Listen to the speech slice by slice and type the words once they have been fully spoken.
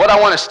I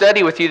want to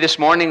study with you this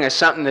morning is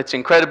something that's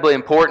incredibly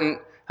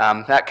important.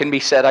 That can be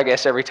said, I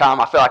guess, every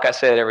time. I feel like I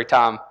say it every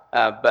time.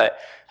 But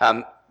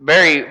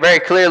very, very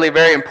clearly,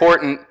 very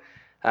important.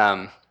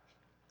 The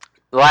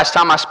last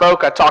time I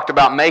spoke, I talked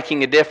about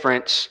making a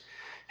difference.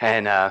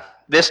 And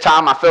this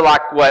time, I feel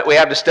like what we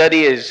have to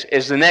study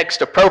is the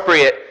next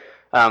appropriate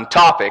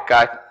topic.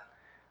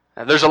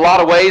 There's a lot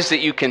of ways that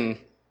you can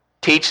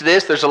teach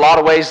this. There's a lot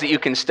of ways that you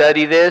can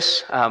study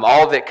this,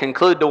 all that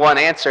conclude to one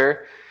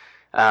answer.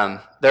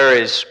 There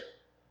is,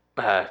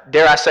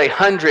 dare I say,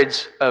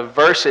 hundreds of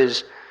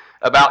verses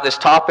about this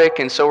topic,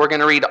 and so we're going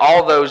to read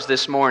all those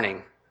this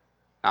morning.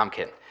 No, I'm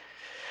kidding.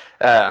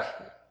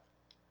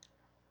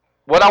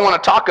 What I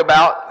want to talk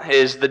about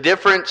is the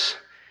difference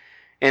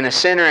in a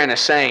sinner and a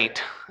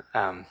saint.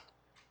 And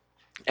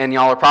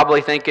y'all are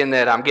probably thinking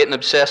that I'm getting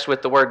obsessed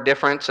with the word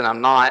difference, and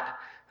I'm not.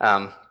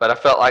 But I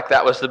felt like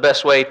that was the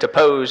best way to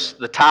pose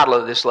the title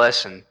of this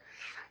lesson.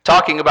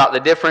 Talking about the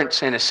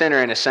difference in a sinner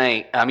and a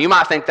saint. You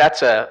might think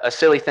that's a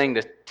silly thing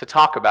to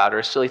talk about or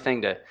a silly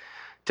thing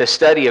to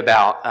study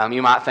about.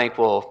 You might think,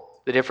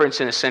 well, the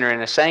difference in a sinner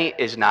and a saint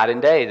is night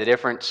and day. The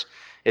difference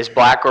is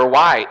black or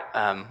white,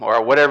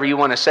 or whatever you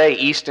want to say,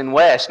 east and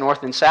west,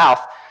 north and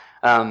south.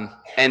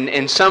 And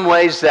in some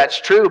ways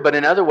that's true, but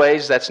in other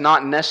ways that's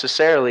not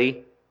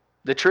necessarily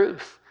the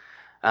truth.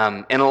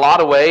 In a lot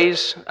of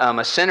ways,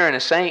 a sinner and a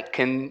saint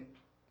can,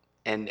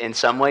 and in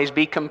some ways,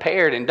 be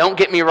compared. And don't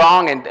get me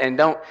wrong, and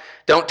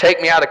don't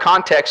take me out of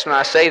context when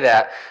I say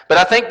that. But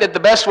I think that the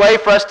best way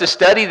for us to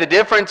study the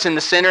difference in the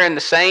sinner and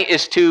the saint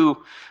is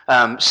to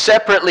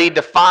separately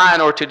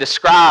define or to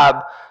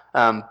describe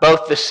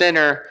both the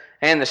sinner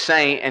and the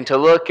saint, and to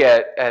look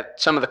at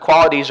some of the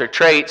qualities or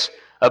traits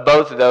of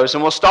both of those.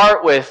 And we'll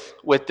start with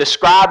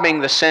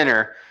describing the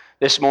sinner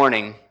this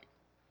morning.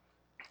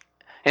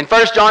 In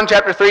 1 John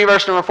chapter 3,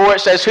 verse number 4,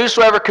 it says,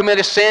 "Whosoever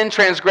committeth sin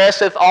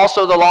transgresseth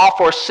also the law,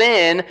 for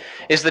sin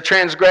is the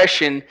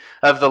transgression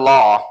of the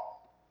law."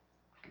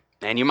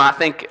 And you might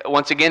think,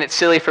 once again, it's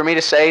silly for me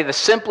to say the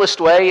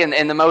simplest way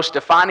and the most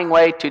defining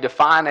way to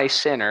define a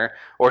sinner,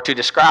 or to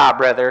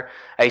describe, rather,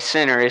 a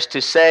sinner, is to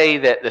say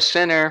that the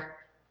sinner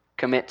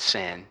commits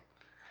sin.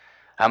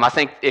 I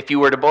think if you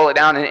were to boil it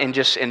down and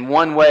just in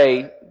one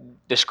way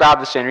describe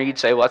the sinner, you'd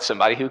say, well, that's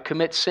somebody who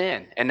commits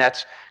sin. And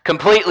that's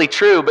completely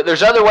true, but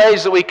there's other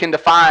ways that we can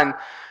define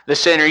the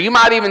sinner. You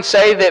might even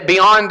say that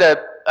beyond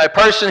a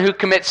person who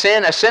commits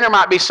sin, a sinner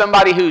might be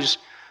somebody whose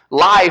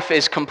life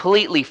is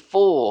completely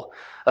full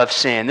of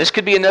sin. This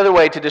could be another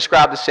way to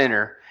describe the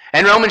sinner.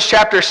 In Romans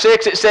chapter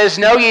 6, it says,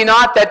 "Know ye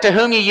not that to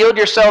whom ye yield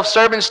yourselves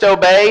servants to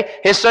obey,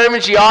 his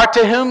servants ye are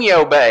to whom ye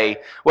obey,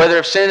 whether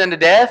of sin unto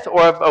death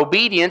or of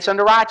obedience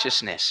unto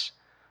righteousness?"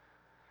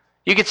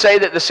 You could say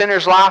that the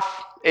sinner's life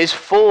is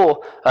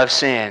full of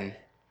sin.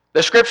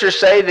 The scriptures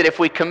say that if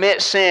we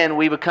commit sin,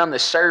 we become the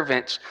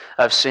servants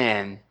of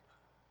sin.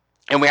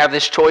 And we have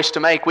this choice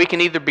to make. We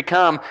can either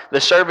become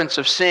the servants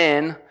of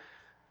sin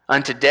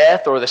unto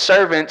death, or the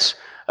servants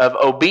of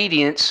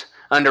obedience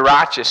unto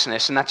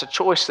righteousness. And that's a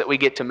choice that we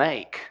get to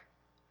make.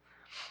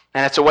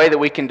 And that's a way that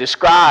we can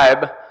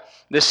describe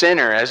the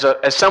sinner as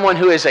someone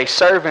who is a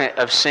servant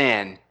of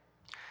sin.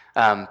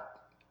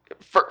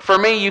 For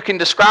me, you can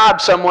describe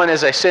someone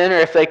as a sinner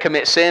if they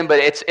commit sin, but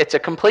it's a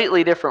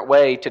completely different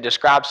way to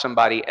describe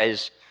somebody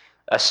as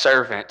a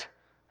servant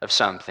of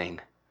something.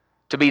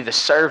 To be the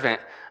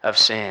servant of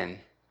sin.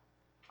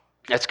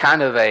 It's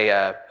kind of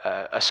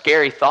a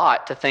scary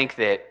thought to think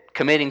that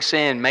committing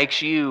sin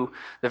makes you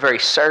the very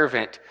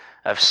servant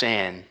of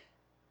sin.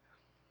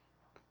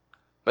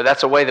 But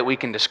that's a way that we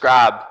can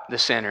describe the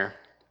sinner.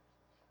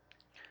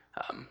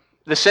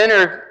 The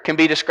sinner can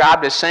be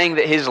described as saying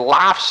that his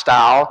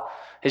lifestyle,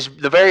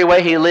 the very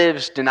way he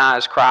lives,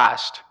 denies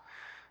Christ.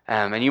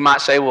 And you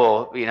might say,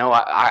 well, you know,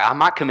 I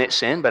might commit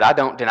sin, but I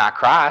don't deny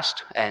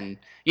Christ. And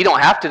you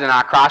don't have to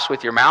deny Christ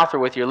with your mouth or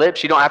with your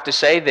lips. You don't have to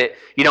say that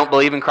you don't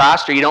believe in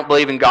Christ or you don't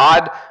believe in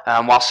God.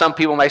 While some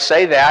people may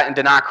say that and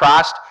deny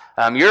Christ,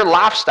 your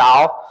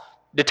lifestyle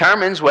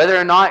determines whether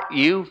or not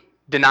you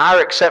deny or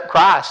accept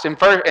Christ. In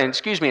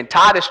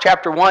Titus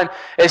chapter 1,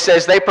 it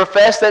says, "They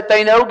profess that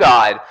they know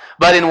God,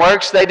 but in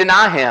works they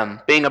deny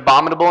Him, being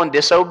abominable and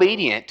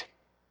disobedient."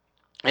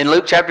 In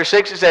Luke chapter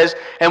 6 it says,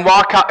 and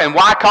why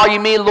call you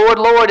me Lord,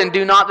 Lord, and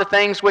do not the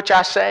things which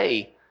I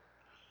say?"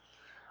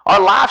 Our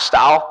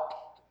lifestyle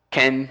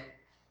can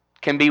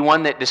be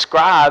one that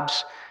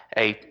describes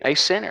a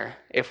sinner.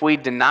 If we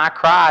deny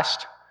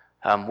Christ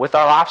with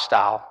our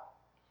lifestyle.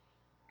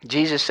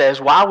 Jesus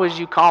says, "Why would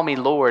you call me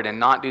Lord and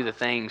not do the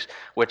things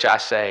which I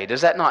say?"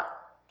 Does that not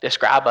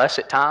describe us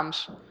at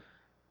times?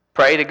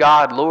 Pray to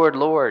God, "Lord,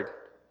 Lord,"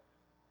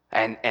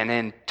 and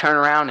then turn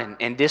around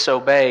and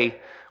disobey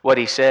what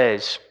He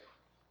says.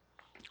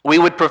 We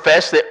would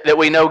profess that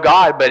we know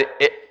God, but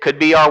it could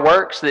be our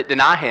works that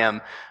deny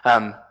Him.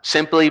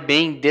 Simply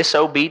being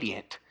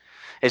disobedient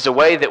is a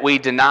way that we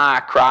deny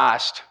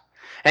Christ.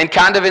 And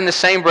kind of in the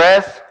same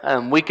breath,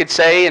 we could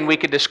say and we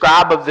could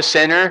describe of the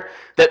sinner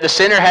that the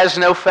sinner has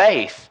no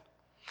faith.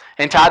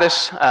 In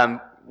Titus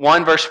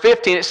 1 verse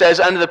 15, it says,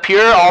 unto the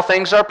pure all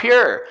things are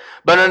pure,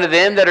 but unto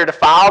them that are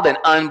defiled and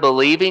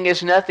unbelieving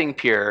is nothing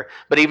pure,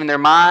 but even their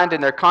mind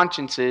and their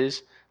conscience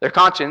is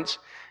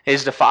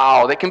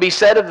defiled. It can be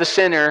said of the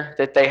sinner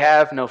that they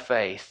have no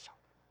faith.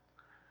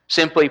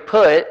 Simply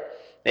put,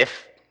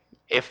 if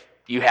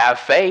you have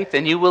faith,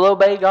 then you will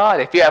obey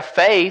God. If you have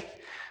faith,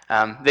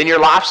 then your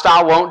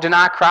lifestyle won't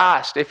deny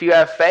Christ. If you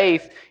have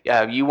faith,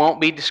 you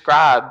won't be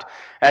described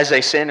as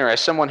a sinner,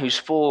 as someone who's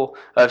full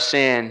of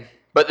sin.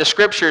 But the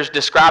Scriptures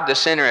describe the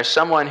sinner as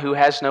someone who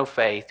has no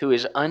faith, who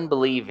is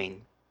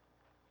unbelieving.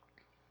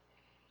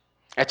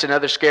 That's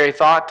another scary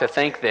thought, to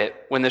think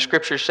that when the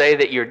Scriptures say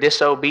that you're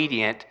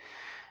disobedient,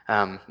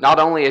 not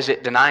only is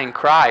it denying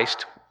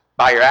Christ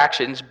by your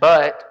actions,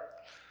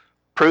 but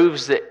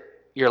proves that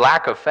your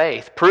lack of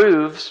faith,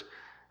 proves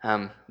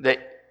that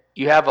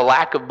you have a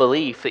lack of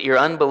belief, that you're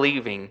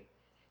unbelieving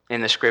in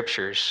the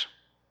Scriptures.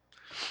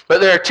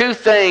 But there are two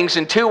things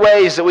and two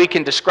ways that we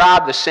can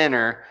describe the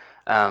sinner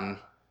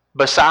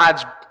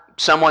besides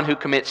someone who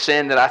commits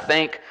sin that I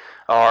think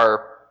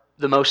are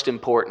the most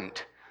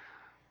important.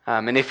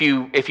 And if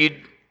you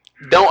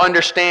don't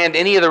understand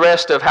any of the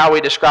rest of how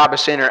we describe a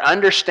sinner,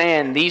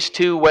 understand these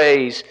two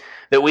ways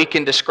that we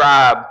can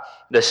describe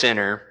the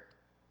sinner.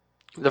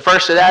 The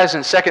first of that is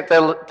in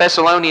 2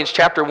 Thessalonians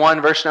chapter 1,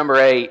 verse number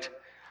 8.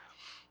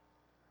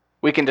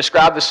 We can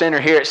describe the sinner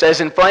here. It says,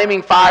 in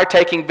flaming fire,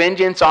 taking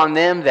vengeance on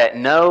them that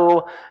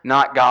know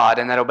not God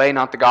and that obey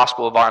not the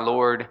gospel of our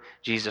Lord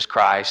Jesus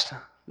Christ.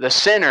 The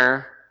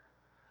sinner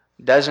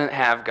doesn't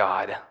have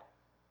God.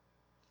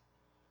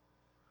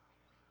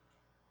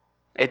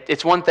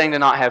 It's one thing to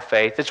not have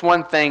faith. It's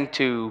one thing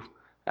to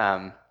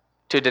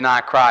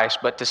deny Christ,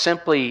 but to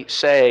simply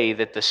say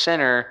that the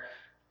sinner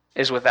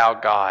is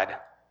without God.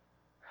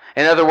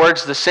 In other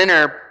words, the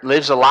sinner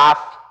lives a life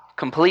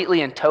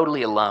completely and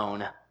totally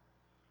alone.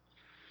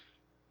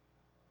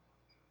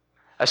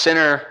 A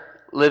sinner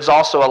lives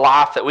also a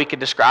life that we could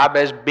describe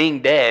as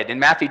being dead. In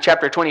Matthew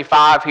chapter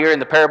 25, here in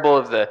the parable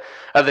of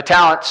the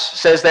talents,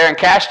 says there, and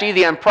cast ye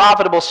the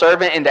unprofitable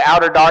servant into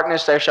outer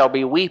darkness, there shall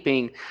be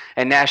weeping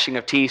and gnashing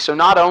of teeth. So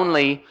not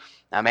only,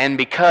 and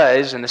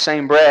because, in the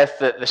same breath,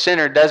 that the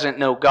sinner doesn't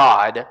know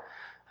God,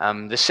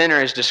 the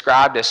sinner is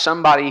described as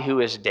somebody who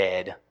is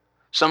dead,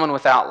 someone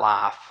without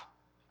life.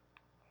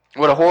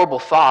 What a horrible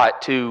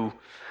thought, to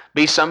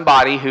be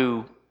somebody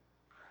who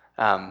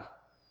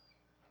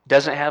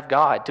doesn't have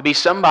God, to be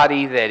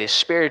somebody that is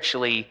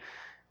spiritually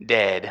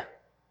dead.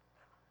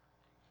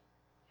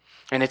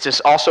 And it's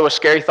also a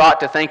scary thought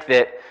to think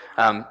that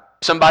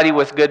somebody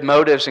with good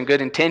motives and good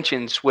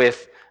intentions,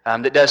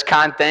 that does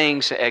kind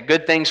things,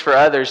 good things for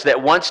others,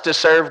 that wants to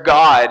serve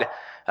God,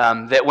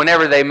 that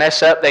whenever they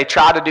mess up, they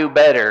try to do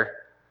better,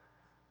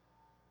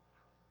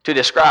 to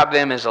describe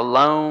them as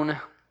alone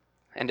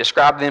and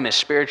describe them as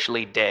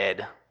spiritually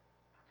dead.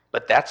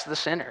 But that's the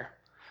sinner.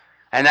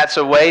 And that's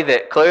a way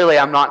that clearly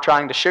I'm not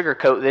trying to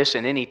sugarcoat this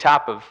in any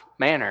type of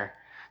manner,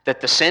 that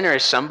the sinner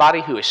is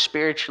somebody who is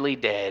spiritually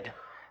dead,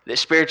 that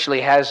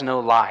spiritually has no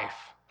life.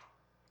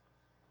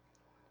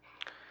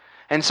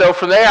 And so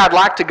from there, I'd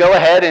like to go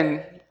ahead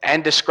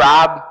and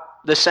describe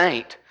the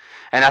saint.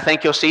 And I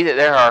think you'll see that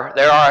there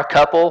are a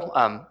couple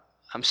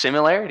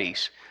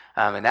similarities.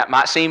 And that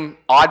might seem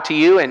odd to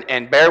you,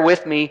 and bear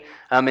with me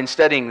in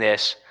studying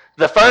this.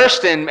 The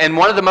first and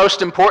one of the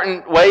most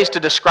important ways to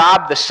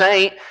describe the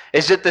saint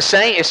is that the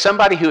saint is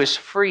somebody who is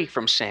free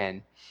from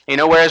sin. You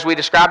know, whereas we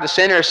describe the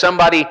sinner as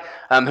somebody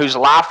whose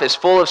life is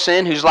full of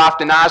sin, whose life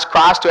denies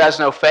Christ, who has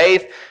no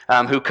faith,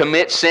 who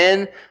commits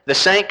sin, the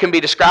saint can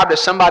be described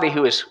as somebody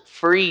who is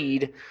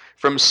freed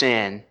from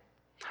sin.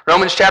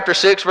 Romans chapter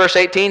 6, verse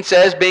 18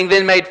 says, being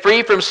then made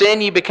free from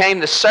sin, ye became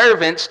the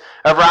servants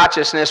of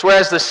righteousness.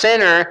 Whereas the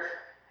sinner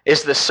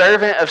is the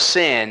servant of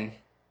sin,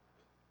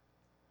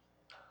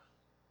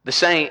 the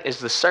saint is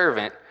the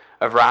servant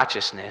of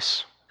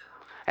righteousness.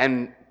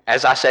 And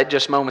as I said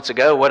just moments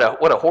ago, what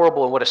a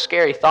horrible and what a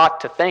scary thought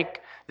to think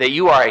that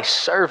you are a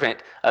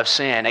servant of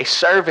sin, a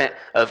servant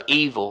of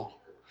evil,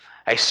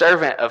 a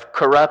servant of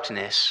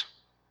corruptness.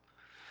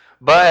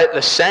 But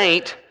the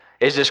saint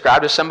is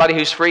described as somebody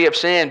who's free of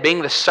sin,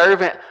 being the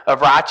servant of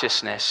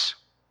righteousness.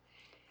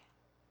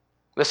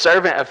 The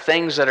servant of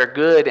things that are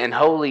good and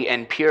holy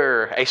and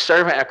pure. A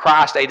servant of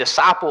Christ, a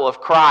disciple of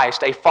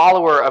Christ, a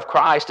follower of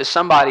Christ is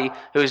somebody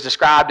who is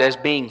described as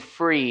being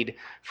freed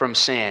from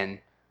sin.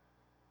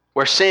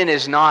 Where sin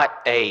is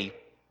not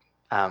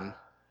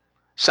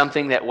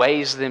something that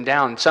weighs them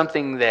down,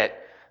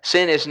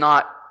 sin is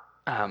not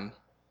an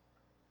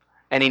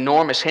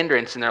enormous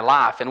hindrance in their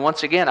life. And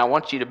once again, I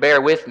want you to bear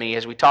with me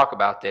as we talk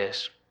about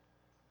this.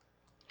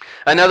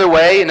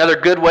 Another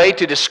good way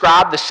to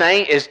describe the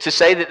saint is to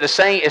say that the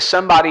saint is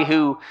somebody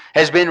who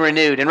has been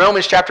renewed. In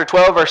Romans chapter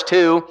 12, verse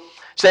 2,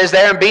 says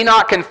there, and be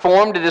not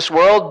conformed to this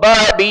world,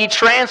 but be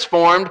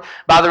transformed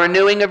by the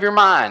renewing of your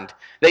mind,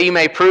 that you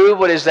may prove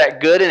what is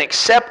that good and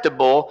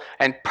acceptable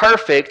and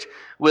perfect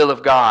will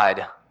of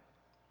God.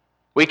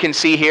 We can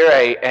see here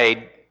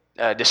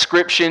a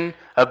description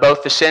of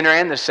both the sinner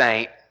and the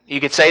saint. You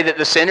could say that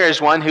the sinner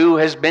is one who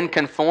has been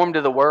conformed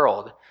to the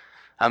world.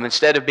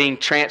 instead of being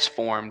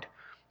transformed.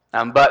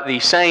 But the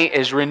saint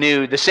is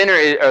renewed. The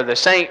sinner, or the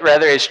saint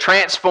rather, is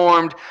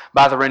transformed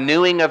by the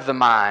renewing of the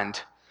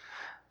mind.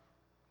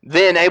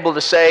 Then able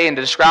to say and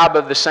to describe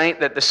of the saint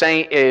that the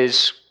saint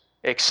is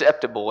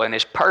acceptable and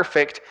is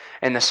perfect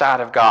in the sight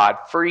of God,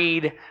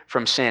 freed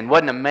from sin.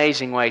 What an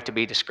amazing way to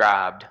be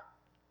described.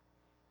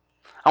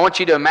 I want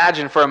you to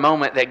imagine for a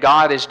moment that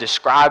God is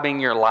describing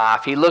your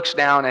life. He looks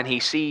down and he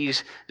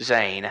sees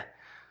Zane.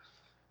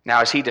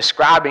 Now, is he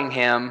describing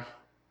him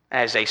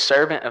as a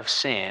servant of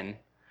sin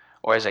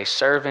or as a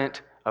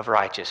servant of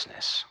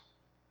righteousness?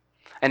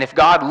 And if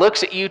God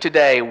looks at you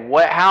today,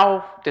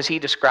 how does he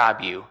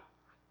describe you?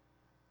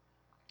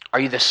 Are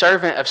you the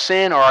servant of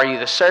sin or are you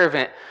the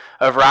servant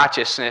of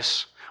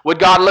righteousness? Would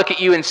God look at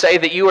you and say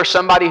that you are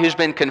somebody who's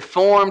been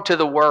conformed to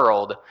the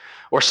world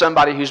or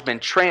somebody who's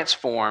been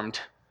transformed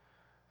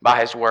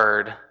by his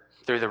word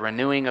through the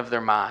renewing of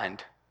their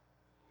mind?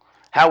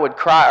 How would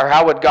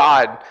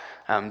God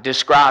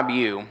describe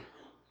you?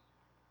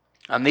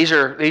 These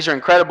are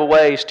incredible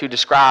ways to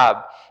describe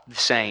the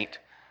saint.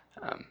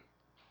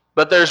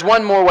 But there's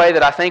one more way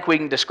that I think we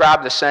can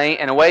describe the saint,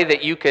 in a way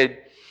that you could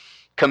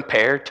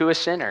compare to a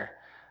sinner.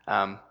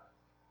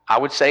 I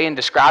would say in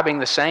describing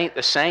the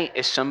saint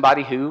is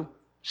somebody who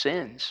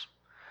sins.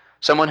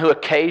 Someone who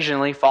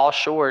occasionally falls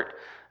short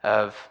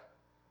of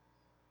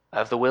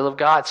the will of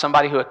God.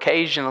 Somebody who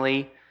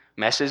occasionally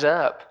messes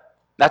up.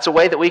 That's a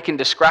way that we can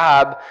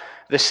describe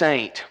the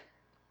saint.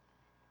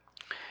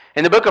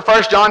 In the book of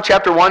 1 John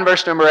chapter 1,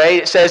 verse number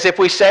 8, it says, "If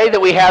we say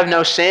that we have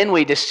no sin,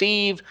 we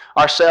deceive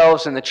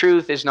ourselves and the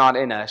truth is not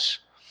in us."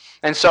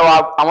 And so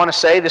I want to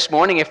say this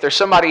morning, if there's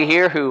somebody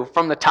here who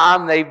from the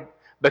time they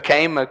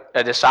became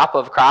a disciple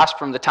of Christ,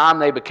 from the time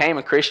they became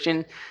a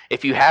Christian,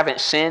 if you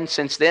haven't sinned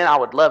since then, I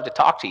would love to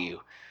talk to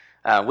you.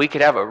 We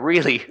could have a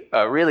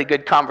really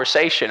good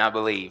conversation, I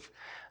believe.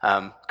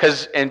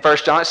 Because in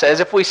 1 John it says,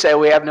 if we say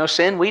we have no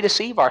sin, we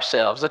deceive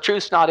ourselves. The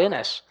truth's not in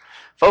us.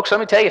 Folks,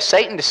 let me tell you,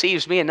 Satan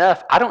deceives me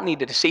enough. I don't need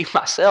to deceive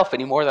myself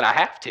any more than I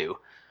have to.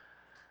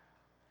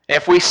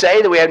 If we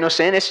say that we have no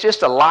sin, it's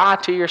just a lie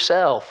to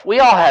yourself. We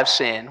all have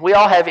sin. We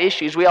all have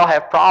issues. We all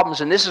have problems.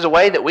 And this is a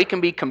way that we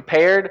can be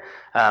compared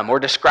or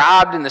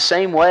described in the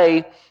same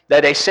way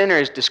that a sinner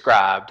is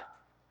described.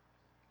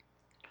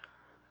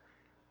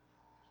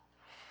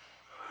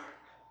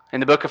 In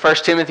the book of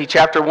 1 Timothy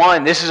chapter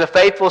 1, this is a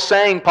faithful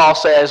saying, Paul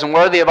says, and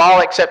worthy of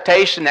all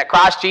acceptation, that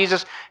Christ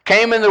Jesus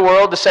came into the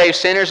world to save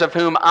sinners, of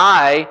whom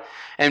I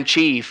am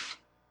chief.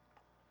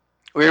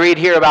 We read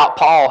here about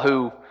Paul,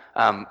 who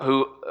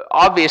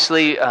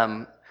obviously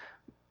in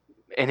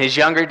his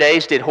younger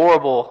days did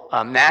horrible,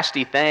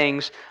 nasty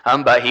things,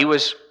 but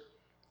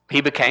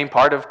he became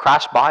part of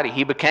Christ's body.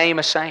 He became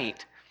a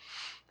saint.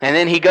 And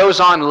then he goes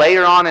on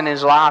later on in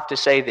his life to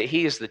say that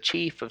he is the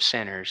chief of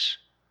sinners.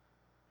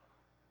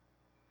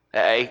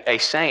 A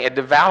saint, a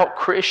devout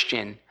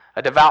Christian,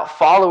 a devout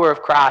follower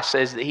of Christ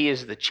says that he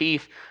is the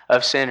chief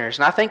of sinners.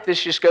 And I think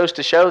this just goes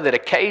to show that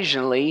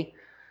occasionally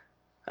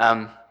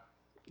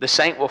the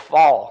saint will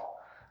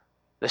fall.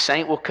 The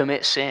saint will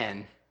commit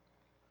sin.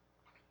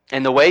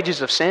 And the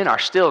wages of sin are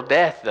still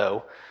death,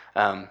 though.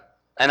 And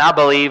I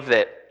believe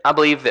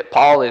that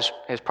Paul is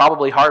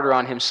probably harder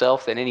on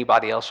himself than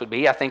anybody else would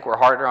be. I think we're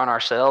harder on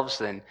ourselves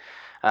than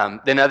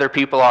other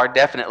people are,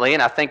 definitely.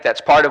 And I think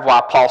that's part of why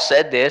Paul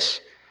said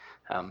this.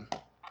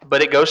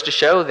 But it goes to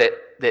show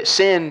that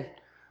sin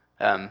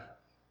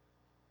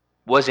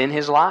was in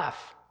his life.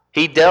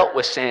 He dealt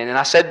with sin. And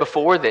I said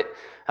before that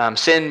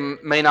sin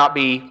may not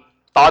be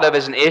thought of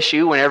as an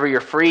issue whenever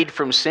you're freed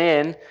from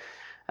sin,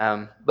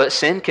 but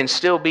sin can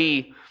still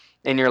be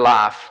in your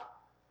life.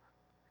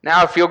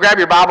 Now, if you'll grab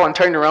your Bible and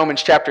turn to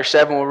Romans chapter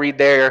 7, we'll read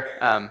there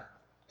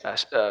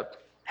a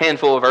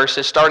handful of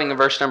verses, starting in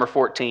verse number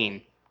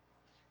 14.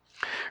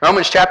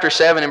 Romans chapter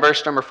 7 and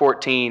verse number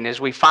 14,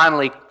 as we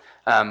finally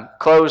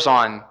close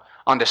on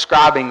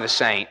describing the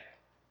saint.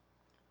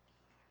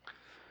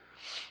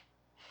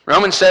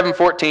 Romans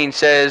 7:14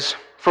 says,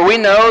 "For we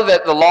know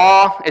that the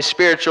law is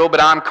spiritual,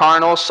 but I'm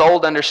carnal,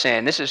 sold under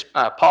sin." This is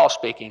Paul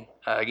speaking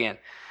again.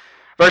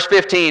 Verse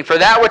 15, "For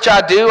that which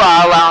I do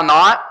I allow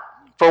not,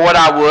 for what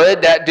I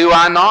would, that do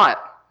I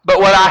not. But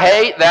what I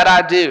hate, that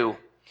I do.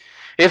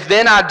 If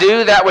then I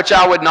do that which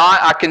I would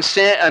not, I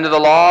consent unto the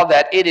law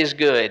that it is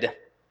good.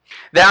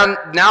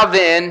 Now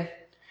then,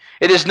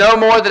 it is no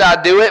more that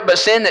I do it, but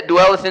sin that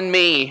dwelleth in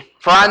me.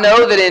 For I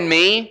know that in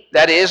me,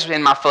 that is,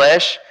 in my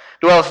flesh,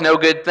 dwelleth no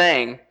good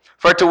thing.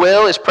 For to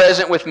will is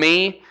present with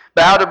me,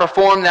 but how to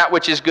perform that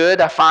which is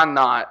good I find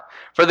not.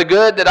 For the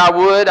good that I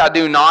would I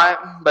do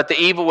not, but the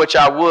evil which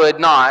I would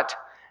not,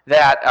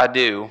 that I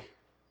do.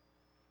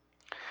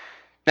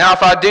 Now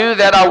if I do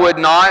that I would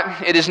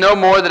not, it is no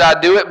more that I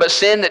do it, but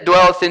sin that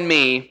dwelleth in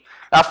me.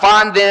 I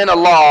find then a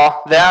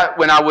law that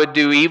when I would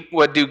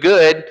do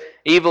good,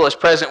 evil is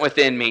present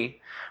within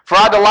me. For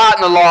I delight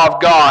in the law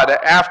of God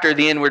after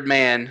the inward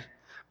man.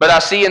 But I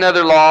see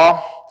another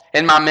law,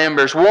 in my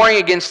members, warring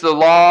against the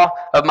law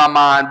of my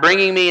mind,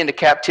 bringing me into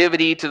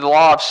captivity to the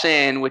law of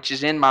sin which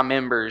is in my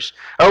members.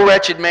 O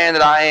wretched man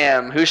that I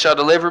am, who shall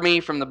deliver me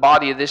from the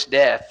body of this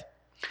death?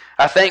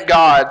 I thank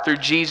God through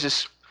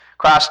Jesus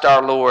Christ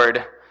our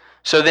Lord.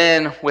 So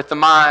then, with the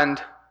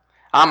mind,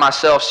 I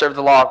myself serve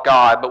the law of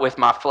God, but with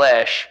my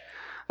flesh,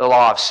 the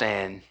law of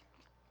sin.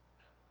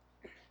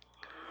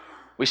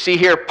 We see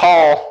here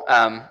Paul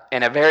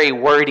in a very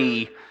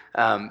wordy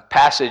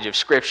passage of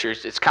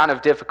Scriptures. It's kind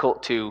of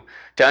difficult to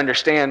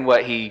understand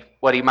what he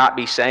might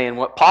be saying.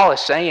 What Paul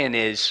is saying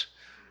is,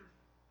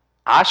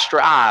 I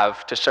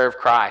strive to serve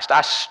Christ.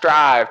 I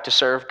strive to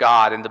serve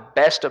God in the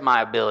best of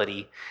my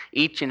ability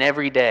each and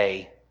every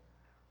day.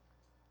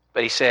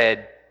 But he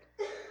said,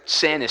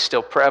 sin is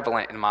still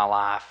prevalent in my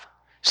life.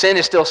 Sin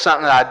is still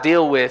something that I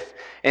deal with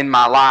in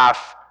my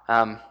life.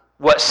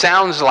 What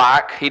sounds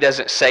like, he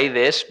doesn't say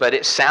this, but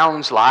it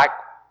sounds like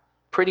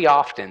pretty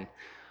often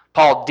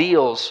Paul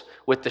deals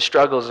with the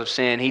struggles of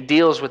sin. He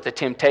deals with the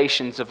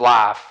temptations of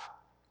life.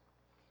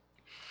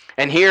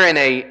 And here in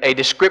a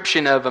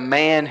description of a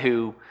man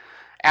who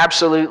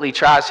absolutely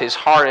tries his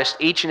hardest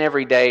each and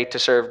every day to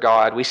serve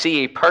God, we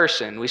see a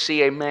person, we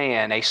see a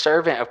man, a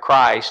servant of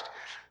Christ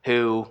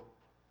who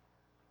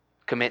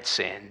commits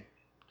sin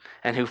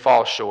and who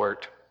falls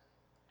short.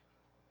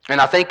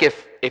 And I think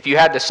if you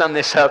had to sum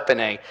this up in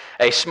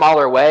a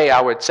smaller way,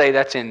 I would say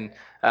that's in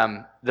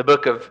the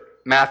book of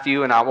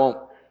Matthew, and I won't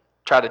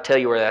try to tell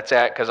you where that's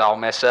at because I'll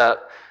mess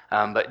up.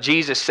 But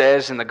Jesus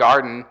says in the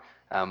garden,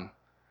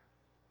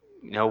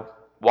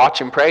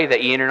 watch and pray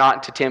that ye enter not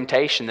into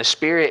temptation. The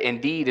spirit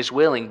indeed is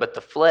willing, but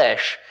the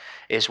flesh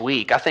is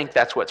weak. I think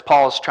that's what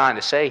Paul's trying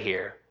to say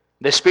here.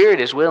 The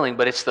spirit is willing,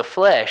 but it's the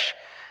flesh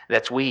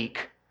that's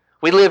weak.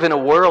 We live in a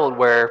world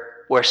where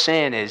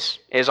sin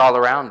is all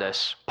around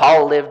us.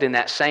 Paul lived in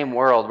that same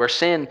world where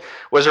sin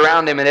was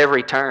around him at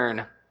every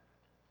turn.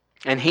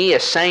 And he, a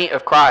saint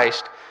of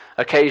Christ,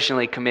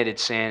 occasionally committed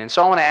sin. And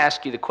so I want to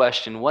ask you the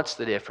question, what's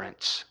the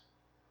difference?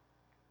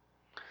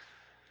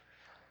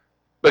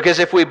 Because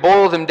if we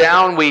boil them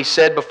down, we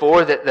said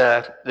before that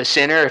the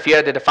sinner, if you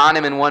had to define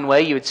him in one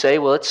way, you would say,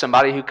 well, it's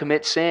somebody who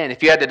commits sin.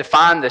 If you had to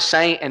define the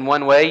saint in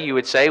one way, you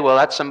would say, well,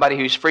 that's somebody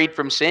who's freed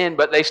from sin,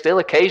 but they still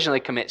occasionally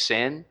commit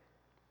sin.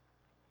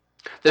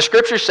 The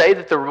Scriptures say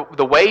that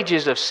the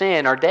wages of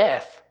sin are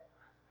death.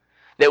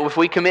 That if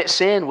we commit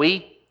sin,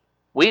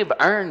 we've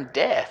earned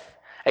death,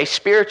 a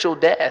spiritual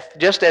death,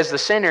 just as the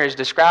sinner is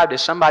described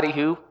as somebody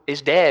who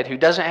is dead, who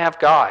doesn't have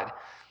God.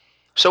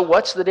 So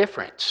what's the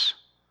difference?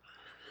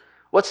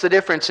 What's the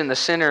difference in the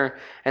sinner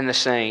and the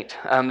saint?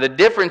 The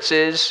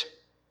differences,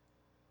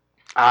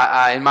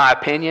 in my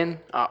opinion,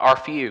 are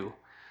few.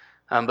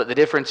 But the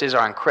differences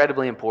are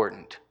incredibly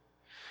important.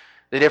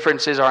 The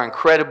differences are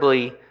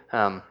incredibly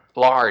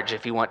large,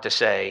 if you want to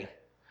say.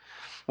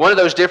 One of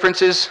those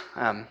differences,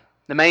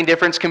 the main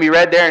difference can be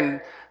read there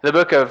in the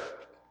book of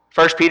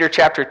 1 Peter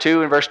chapter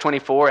 2 and verse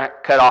 24,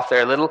 cut off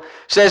there a little. It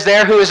says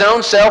there, who his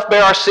own self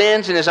bare our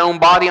sins in his own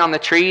body on the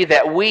tree,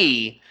 that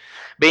we,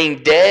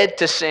 being dead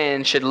to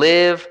sin, should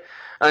live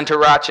unto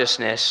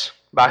righteousness,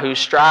 by whose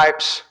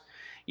stripes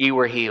ye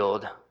were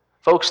healed.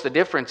 Folks, the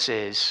difference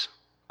is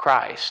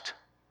Christ.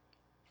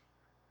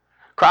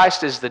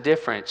 Christ is the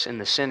difference in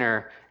the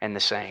sinner and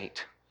the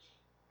saint.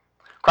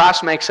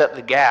 Christ makes up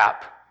the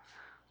gap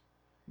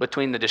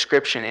between the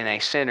description in a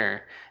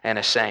sinner and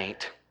a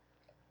saint.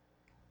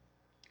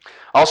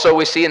 Also,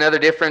 we see another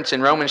difference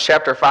in Romans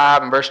chapter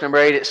 5 and verse number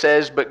 8. It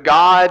says, but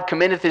God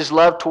commendeth his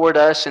love toward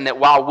us, in that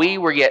while we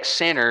were yet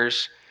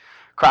sinners,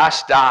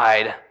 Christ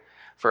died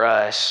for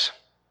us.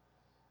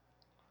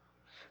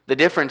 The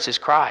difference is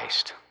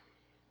Christ.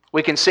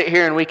 We can sit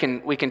here and we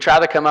can try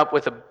to come up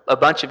with a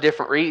bunch of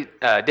different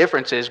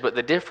differences, but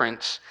the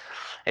difference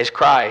is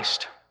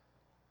Christ.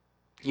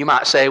 You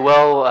might say,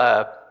 well,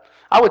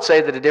 I would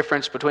say that the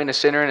difference between a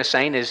sinner and a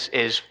saint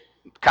is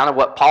kind of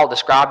what Paul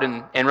described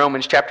in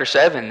Romans chapter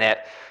 7,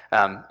 that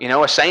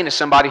a saint is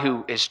somebody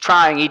who is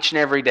trying each and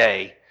every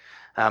day.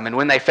 And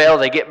when they fail,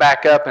 they get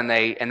back up and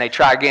they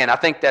try again. I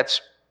think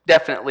that's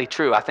definitely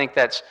true. I think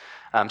that's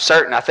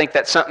certain. I think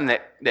that's something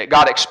that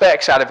God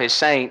expects out of his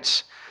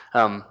saints.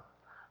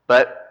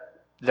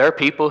 But there are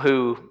people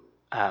who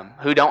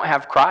don't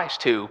have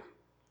Christ, who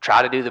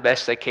try to do the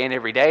best they can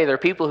every day. There are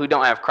people who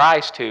don't have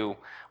Christ who,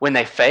 when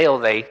they fail,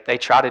 they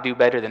try to do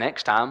better the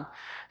next time.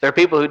 There are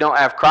people who don't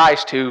have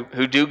Christ who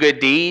do good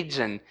deeds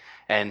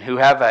and who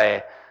have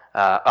a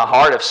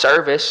heart of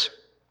service.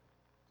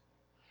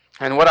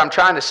 And what I'm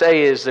trying to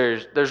say is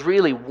there's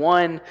really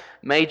one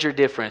major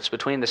difference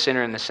between the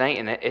sinner and the saint,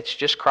 and it's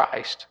just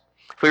Christ.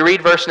 If we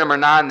read verse number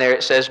 9 there,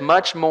 it says,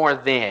 much more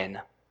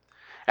then,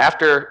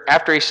 after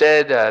he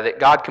said that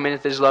God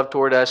commendeth his love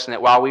toward us, and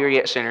that while we were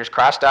yet sinners,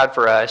 Christ died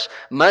for us,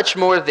 much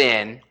more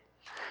then,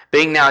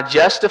 being now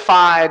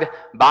justified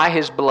by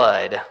his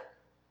blood,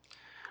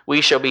 we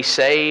shall be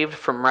saved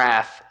from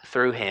wrath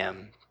through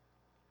him.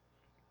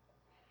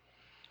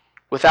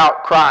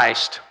 Without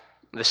Christ,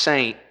 the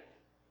saint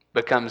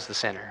becomes the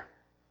sinner.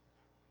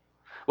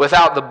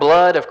 Without the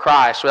blood of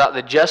Christ, without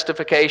the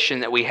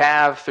justification that we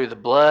have through the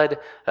blood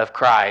of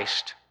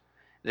Christ,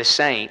 the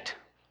saint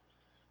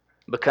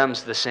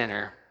becomes the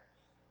sinner.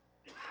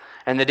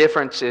 And the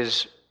difference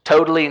is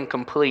totally and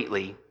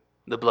completely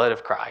the blood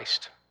of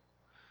Christ.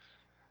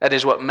 That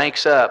is what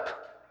makes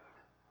up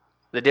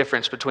the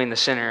difference between the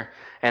sinner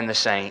and the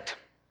saint.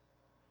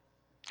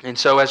 And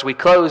so as we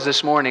close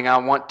this morning, I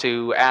want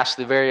to ask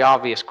the very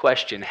obvious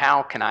question,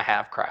 how can I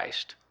have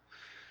Christ?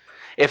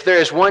 If there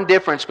is one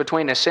difference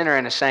between a sinner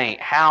and a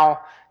saint, how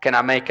can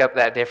I make up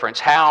that difference?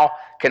 How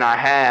can I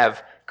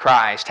have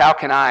Christ? How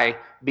can I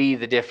be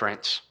the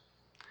difference?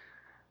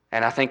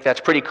 And I think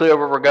that's pretty clear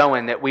where we're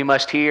going, that we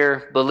must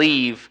hear,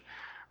 believe,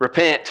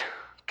 repent,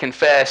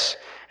 confess,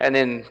 and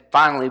then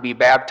finally be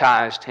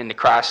baptized into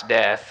Christ's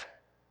death.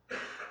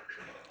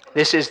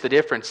 This is the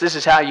difference. This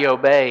is how you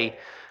obey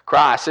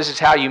Christ. This is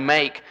how you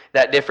make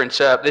that difference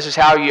up. This is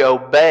how you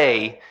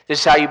obey. This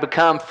is how you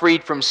become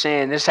freed from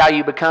sin. This is how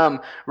you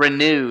become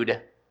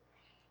renewed.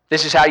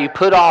 This is how you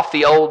put off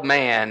the old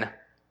man.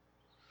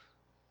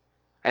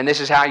 And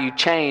this is how you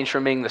change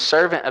from being the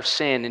servant of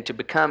sin into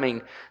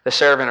becoming the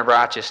servant of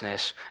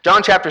righteousness.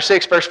 John chapter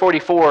 6, verse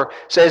 44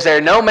 says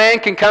there, "No man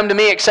can come to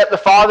me except the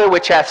Father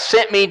which hath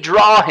sent me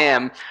draw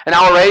him, and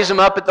I will raise him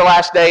up at the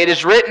last day. It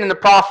is written in the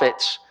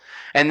prophets,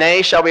 and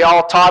they shall be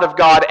all taught of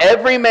God.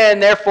 Every man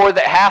therefore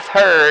that hath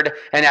heard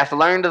and hath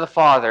learned of the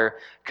Father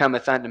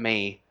cometh unto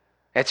me."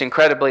 It's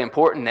incredibly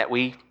important that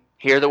we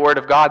hear the Word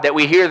of God, that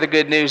we hear the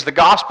good news. The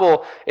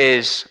gospel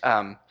is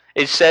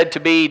said to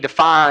be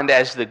defined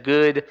as the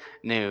good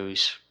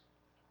news.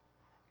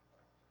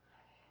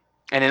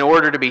 And in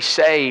order to be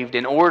saved,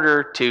 in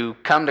order to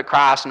come to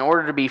Christ, in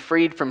order to be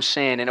freed from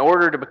sin, in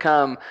order to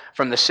become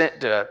from the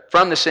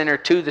sinner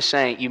to the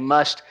saint, you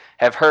must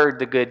have heard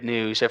the good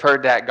news, have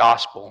heard that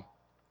gospel.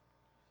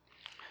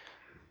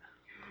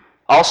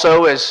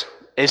 Also, is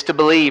to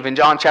believe. In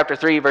John chapter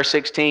 3, verse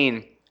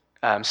 16,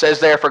 says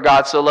there, "For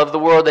God so loved the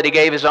world that he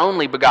gave his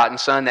only begotten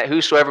Son, that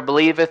whosoever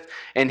believeth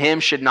in him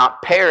should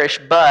not perish,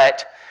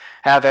 but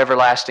have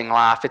everlasting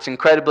life." It's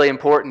incredibly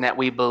important that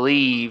we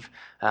believe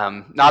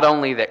not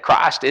only that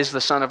Christ is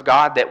the Son of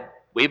God, that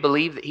we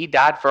believe that he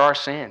died for our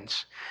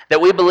sins,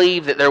 that we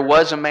believe that there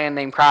was a man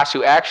named Christ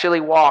who actually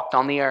walked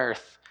on the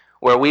earth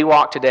where we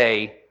walk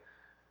today,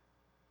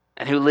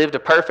 and who lived a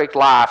perfect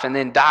life and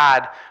then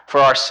died for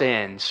our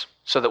sins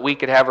so that we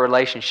could have a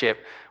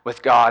relationship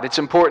with God. It's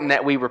important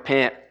that we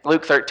repent.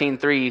 Luke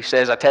 13:3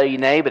 says, "I tell you,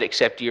 nay, but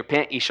except ye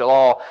repent, ye shall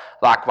all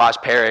likewise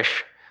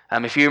perish."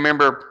 If you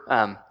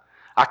remember,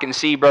 I can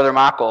see Brother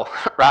Michael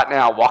right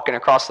now walking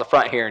across the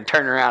front here and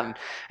turning around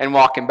and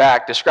walking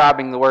back,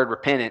 describing the word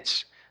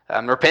repentance.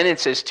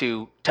 Repentance is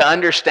to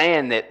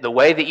understand that the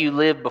way that you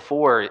lived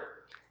before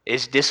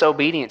is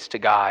disobedience to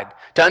God.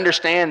 To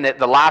understand that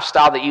the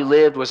lifestyle that you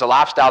lived was a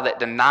lifestyle that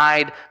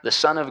denied the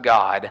Son of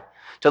God.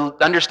 To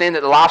understand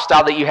that the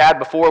lifestyle that you had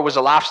before was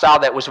a lifestyle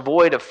that was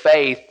void of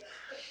faith,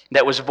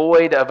 that was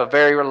void of a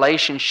very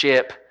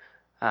relationship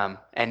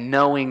and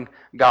knowing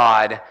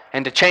God.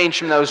 And to change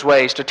from those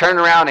ways, to turn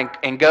around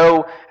and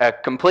go a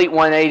complete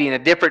 180 in a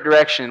different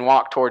direction and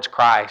walk towards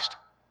Christ.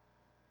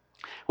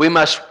 We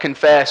must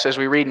confess, as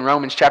we read in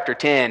Romans chapter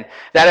 10,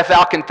 that if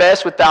thou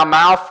confess with thy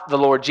mouth the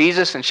Lord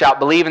Jesus, and shalt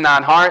believe in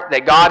thine heart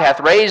that God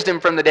hath raised him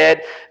from the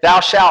dead, thou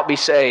shalt be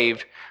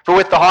saved. For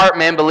with the heart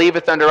man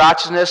believeth unto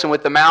righteousness, and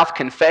with the mouth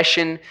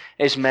confession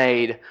is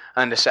made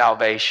unto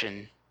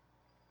salvation.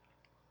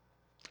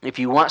 If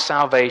you want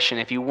salvation,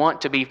 if you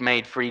want to be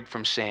made freed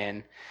from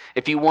sin,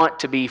 if you want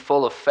to be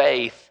full of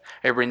faith,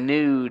 a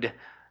renewed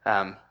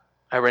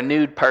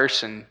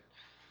person,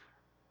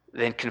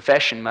 then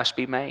confession must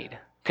be made.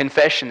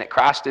 Confession that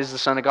Christ is the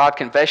Son of God,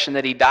 confession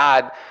that he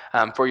died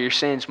for your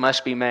sins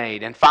must be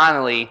made. And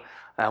finally,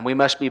 we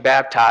must be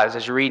baptized.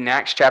 As you read in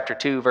Acts chapter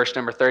 2, verse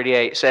number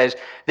 38, it says,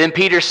 "Then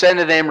Peter said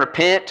to them,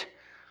 Repent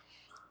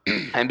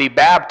and be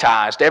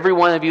baptized, every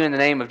one of you, in the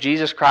name of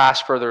Jesus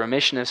Christ for the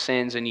remission of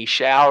sins, and ye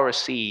shall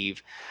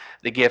receive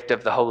the gift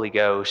of the Holy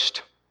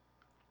Ghost."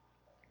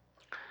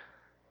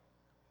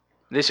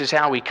 This is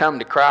how we come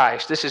to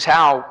Christ. This is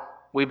how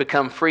we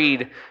become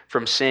freed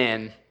from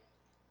sin.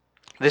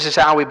 This is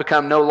how we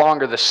become no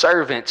longer the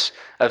servants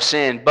of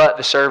sin, but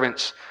the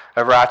servants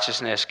of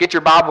righteousness. Get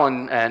your Bible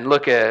and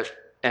look at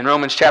in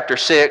Romans chapter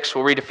 6.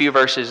 We'll read a few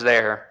verses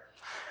there.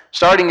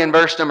 Starting in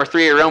verse number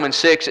 3 of Romans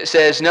 6, it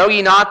says, "Know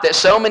ye not that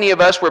so many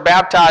of us were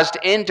baptized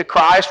into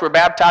Christ, were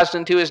baptized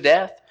into his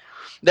death?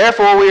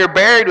 Therefore we are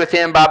buried with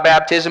him by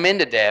baptism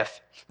into death,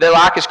 that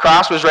like as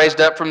Christ was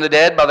raised up from the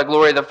dead by the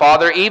glory of the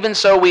Father, even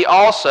so we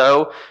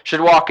also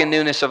should walk in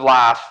newness of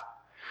life.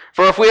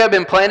 For if we have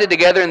been planted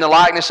together in the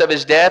likeness of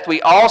his death,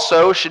 we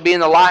also should be in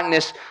the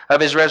likeness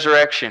of his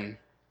resurrection.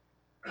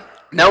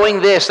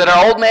 Knowing this, that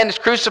our old man is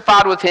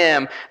crucified with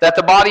him, that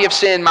the body of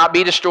sin might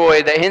be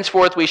destroyed, that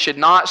henceforth we should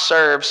not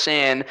serve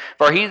sin,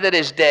 for he that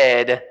is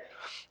dead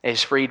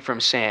is freed from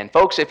sin."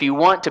 Folks, if you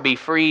want to be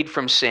freed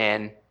from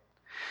sin,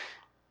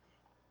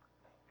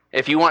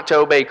 if you want to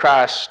obey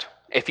Christ,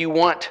 if you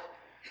want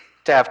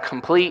to have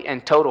complete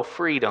and total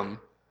freedom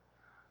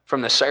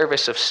from the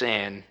service of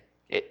sin,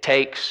 It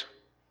takes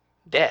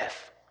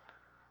death.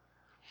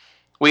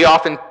 We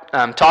often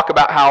talk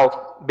about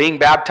how being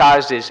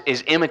baptized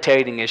is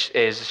imitating,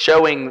 is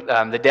showing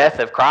the death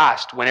of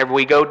Christ. Whenever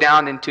we go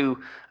down into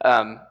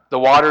the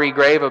watery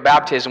grave of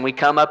baptism, we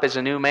come up as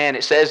a new man.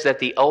 It says that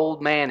the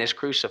old man is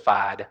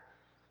crucified,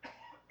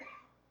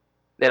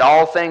 that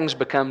all things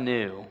become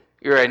new.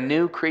 You're a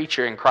new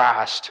creature in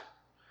Christ.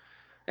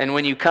 And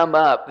when you come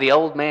up, the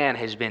old man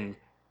has been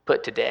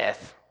put to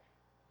death,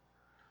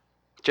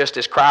 just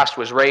as Christ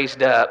was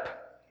raised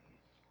up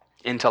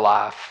into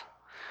life.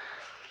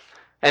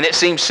 And it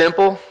seems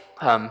simple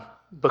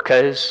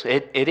because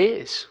it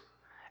is.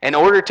 In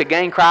order to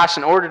gain Christ,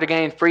 in order to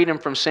gain freedom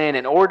from sin,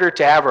 in order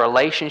to have a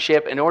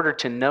relationship, in order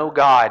to know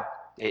God,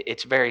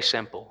 it's very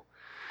simple.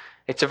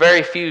 It's a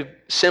very few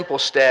simple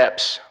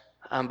steps,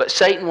 but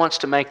Satan wants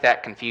to make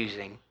that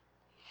confusing.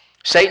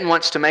 Satan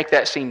wants to make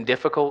that seem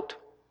difficult.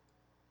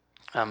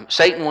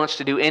 Satan wants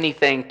to do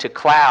anything to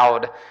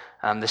cloud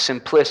the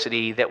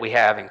simplicity that we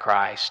have in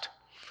Christ.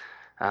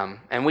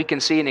 And we can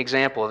see an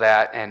example of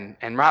that.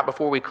 And right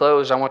before we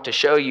close, I want to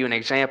show you an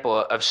example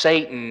of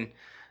Satan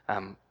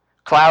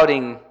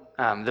clouding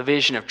the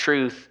vision of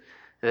truth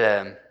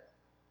that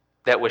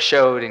was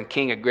showed in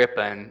King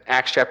Agrippa in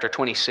Acts chapter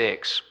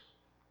 26.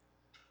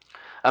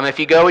 If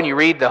you go and you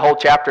read the whole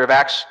chapter of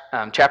Acts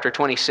chapter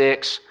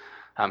 26,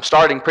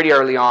 starting pretty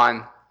early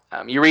on,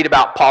 you read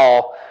about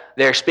Paul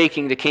there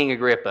speaking to King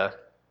Agrippa.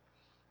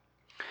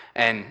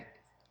 And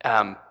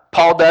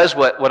Paul does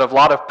what a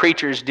lot of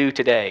preachers do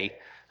today.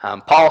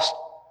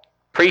 Paul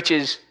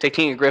preaches to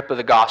King Agrippa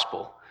the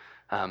gospel.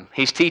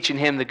 He's teaching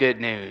him the good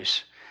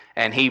news.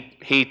 And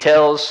he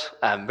tells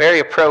very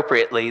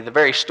appropriately the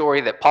very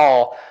story that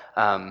Paul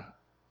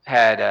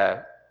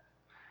had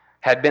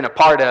been a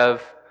part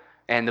of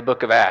in the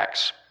book of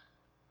Acts.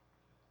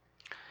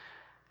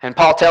 And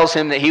Paul tells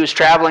him that he was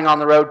traveling on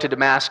the road to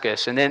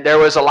Damascus, and then there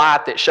was a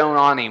light that shone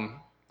on him,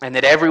 and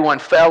that everyone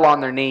fell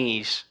on their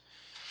knees,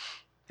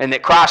 and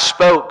that Christ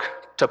spoke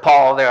to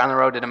Paul there on the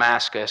road to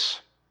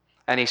Damascus.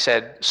 And he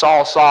said,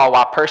 Saul, Saul,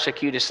 why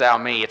persecutest thou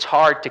me? It's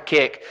hard to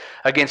kick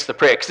against the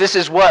pricks. This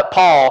is what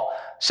Paul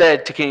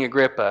said to King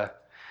Agrippa.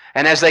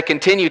 And as they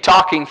continue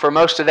talking for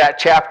most of that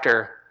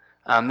chapter,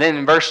 then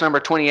in verse number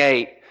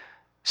 28,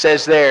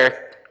 says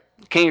there,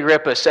 King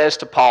Agrippa says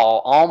to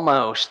Paul,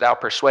 almost thou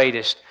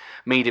persuadest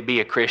me to be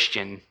a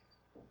Christian.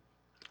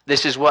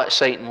 This is what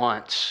Satan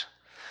wants.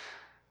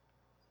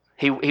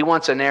 He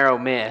wants a narrow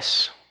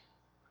miss.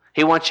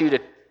 He wants you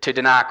to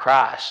deny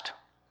Christ.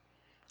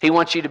 He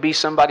wants you to be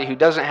somebody who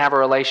doesn't have a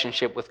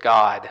relationship with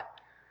God,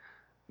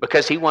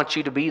 because he wants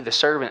you to be the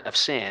servant of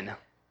sin.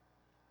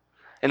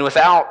 And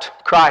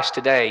without Christ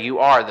today, you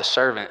are the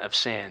servant of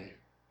sin.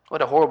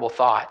 What a horrible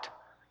thought.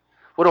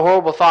 What a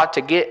horrible thought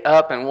to get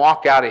up and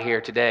walk out of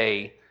here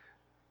today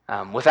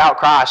without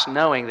Christ,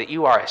 knowing that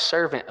you are a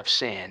servant of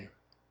sin.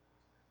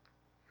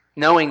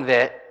 Knowing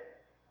that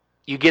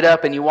you get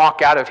up and you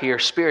walk out of here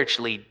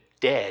spiritually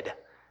dead,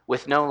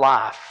 with no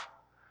life.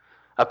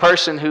 A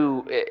person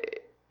who,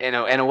 in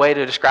a way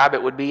to describe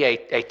it, would be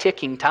a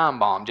ticking time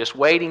bomb, just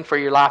waiting for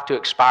your life to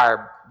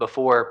expire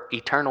before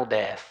eternal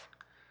death.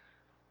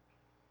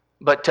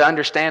 But to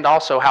understand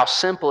also how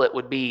simple it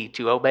would be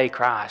to obey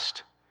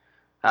Christ.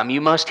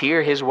 You must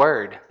hear his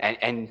word.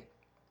 And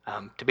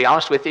to be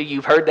honest with you,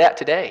 you've heard that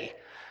today.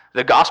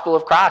 The gospel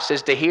of Christ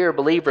is to hear,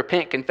 believe,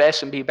 repent,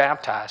 confess, and be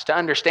baptized. To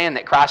understand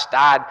that Christ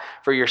died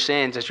for your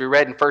sins, as we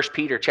read in 1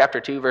 Peter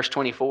chapter 2, verse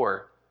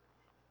 24.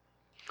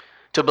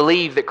 To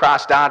believe that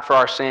Christ died for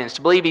our sins.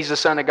 To believe he's the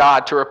Son of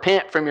God. To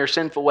repent from your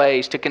sinful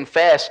ways. To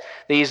confess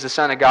that he's the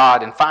Son of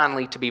God. And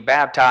finally, to be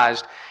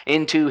baptized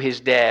into his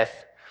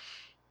death,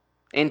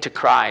 into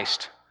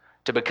Christ,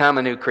 to become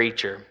a new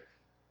creature.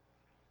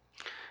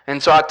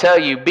 And so I tell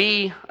you,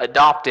 be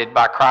adopted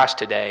by Christ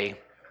today.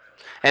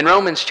 In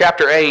Romans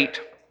chapter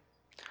 8,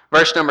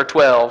 verse number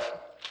 12,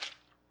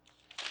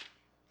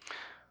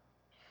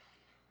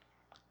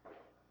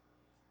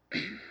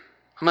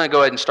 I'm going to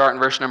go ahead and start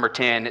in verse number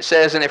 10. It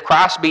says, and if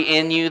Christ be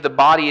in you, the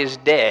body is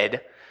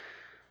dead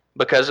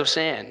because of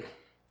sin.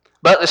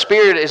 But the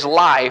Spirit is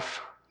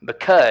life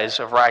because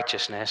of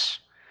righteousness.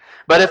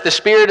 But if the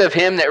Spirit of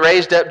him that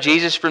raised up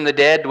Jesus from the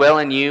dead dwell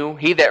in you,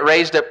 he that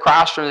raised up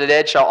Christ from the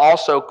dead shall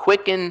also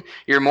quicken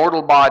your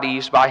mortal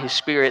bodies by his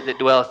Spirit that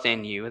dwelleth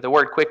in you. The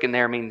word quicken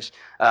there means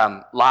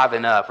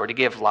liven up, or to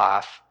give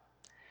life.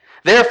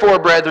 Therefore,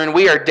 brethren,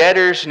 we are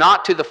debtors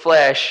not to the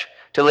flesh,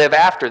 to live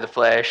after the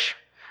flesh.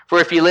 For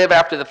if ye live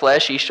after the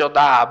flesh, ye shall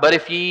die. But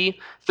if ye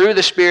through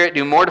the Spirit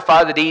do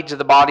mortify the deeds of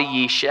the body,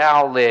 ye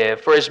shall live.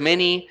 For as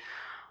many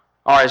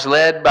are as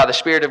led by the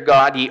Spirit of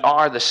God, ye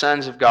are the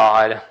sons of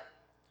God.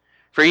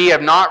 For ye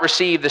have not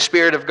received the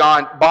spirit of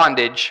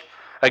bondage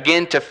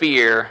again to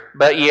fear,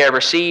 but ye have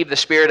received the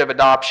Spirit of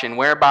adoption,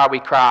 whereby we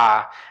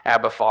cry,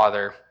 Abba,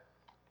 Father.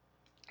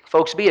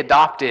 Folks, be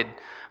adopted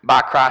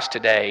by Christ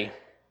today.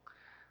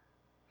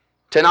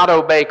 To not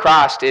obey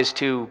Christ is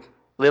to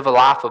live a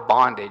life of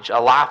bondage, a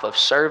life of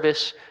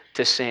service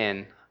to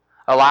sin,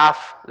 a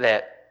life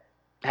that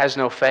has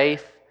no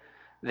faith,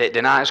 that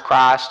denies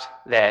Christ,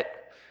 that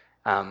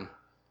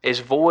is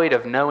void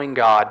of knowing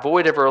God,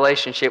 void of a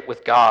relationship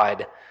with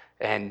God,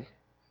 and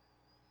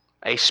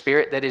a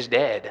spirit that is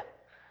dead.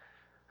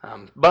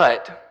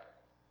 But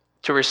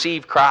to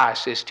receive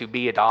Christ is to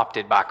be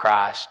adopted by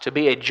Christ, to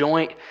be a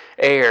joint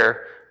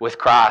heir with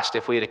Christ,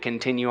 if we were to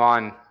continue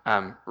on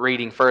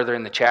reading further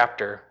in the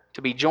chapter,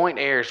 to be joint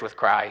heirs with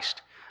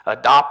Christ,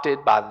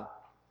 adopted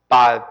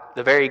by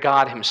the very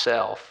God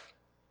himself.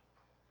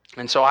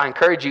 And so I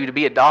encourage you to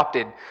be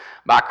adopted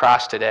by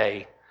Christ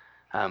today.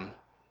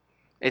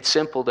 It's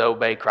simple to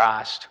obey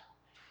Christ.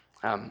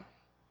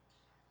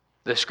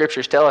 The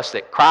scriptures tell us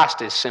that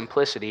Christ is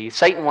simplicity.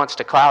 Satan wants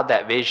to cloud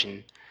that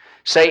vision.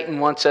 Satan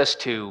wants us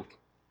to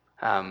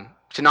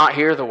not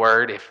hear the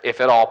word,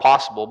 if at all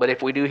possible. But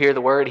if we do hear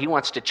the word, he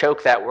wants to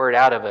choke that word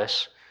out of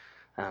us.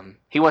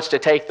 He wants to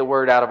take the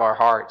word out of our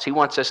hearts. He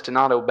wants us to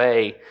not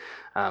obey,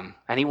 and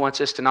he wants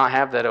us to not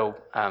have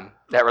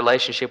that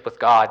relationship with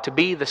God, to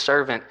be the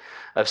servant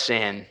of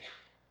sin.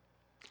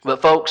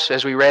 But folks,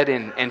 as we read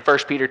in 1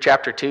 Peter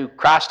chapter 2,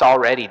 Christ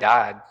already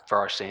died for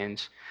our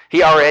sins.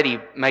 He already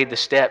made the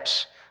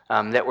steps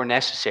that were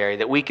necessary,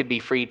 that we could be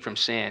freed from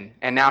sin.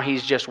 And now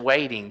he's just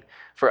waiting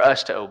for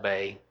us to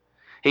obey.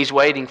 He's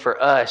waiting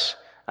for us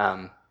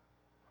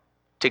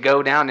to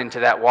go down into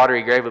that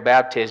watery grave of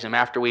baptism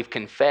after we've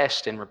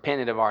confessed and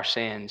repented of our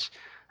sins.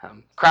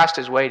 Christ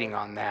is waiting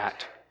on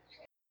that.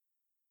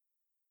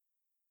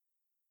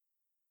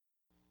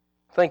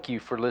 Thank you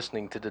for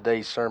listening to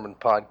today's sermon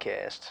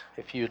podcast.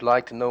 If you'd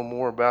like to know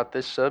more about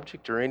this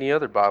subject or any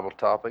other Bible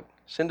topic,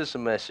 send us a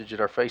message at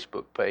our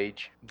Facebook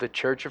page, The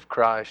Church of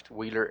Christ,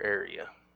 Wheeler Area.